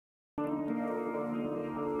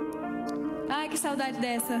que saudade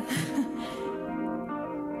dessa.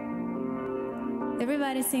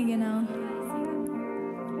 Everybody singing now.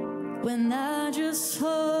 When I just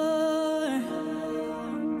heard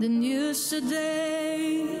the news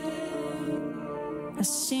today, I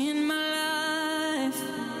seen my life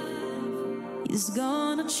is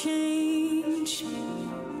gonna change.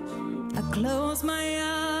 I close my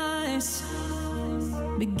eyes,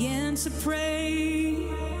 begin to pray,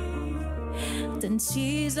 then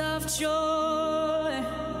tears of joy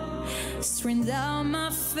stream down my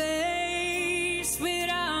face. With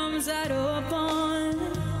arms wide open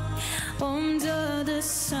under the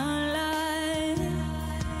sunlight,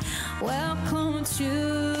 welcome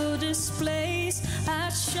to this place. I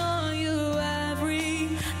show you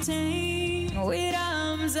everything. With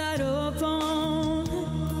arms wide open,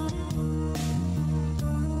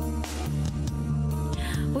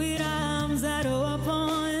 with arms wide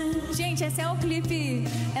open. Gente, esse é o clipe,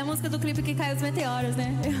 é a música do clipe que caiu os meteoros,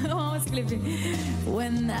 né? Eu amo esse clipe.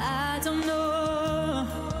 When I don't know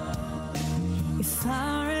if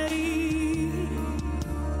I'm ready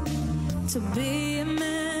to be a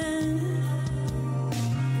man,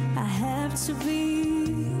 I have to be.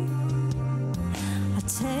 I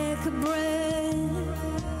take a breath,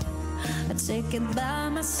 I take it by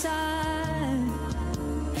my side.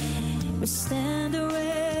 We stand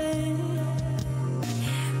away,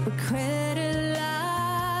 we create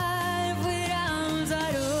life with arms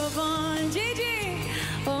wide open. Gigi,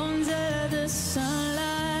 under the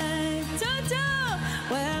sunlight. Toto,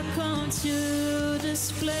 welcome to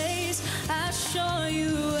this place. I show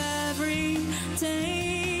you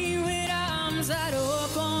everything. With arms wide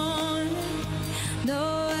open,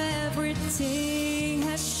 no, everything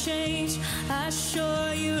has changed. I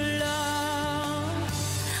show you love,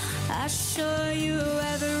 I show you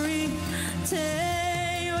everything.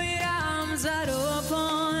 With arms wide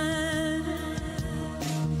open,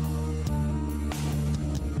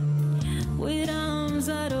 with arms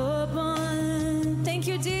wide open. Thank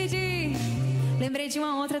you, Didi. Lembrei de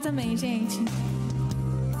uma outra também, gente.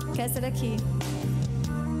 Que é essa daqui.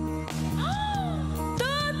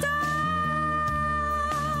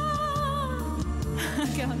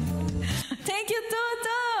 Thank you, Tuto.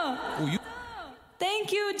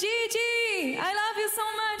 Thank you, Gigi. I love you so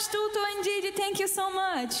much, Tuto and Gigi. Thank you so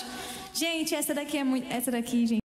much. Gente, essa daqui é muito... Essa daqui, gente.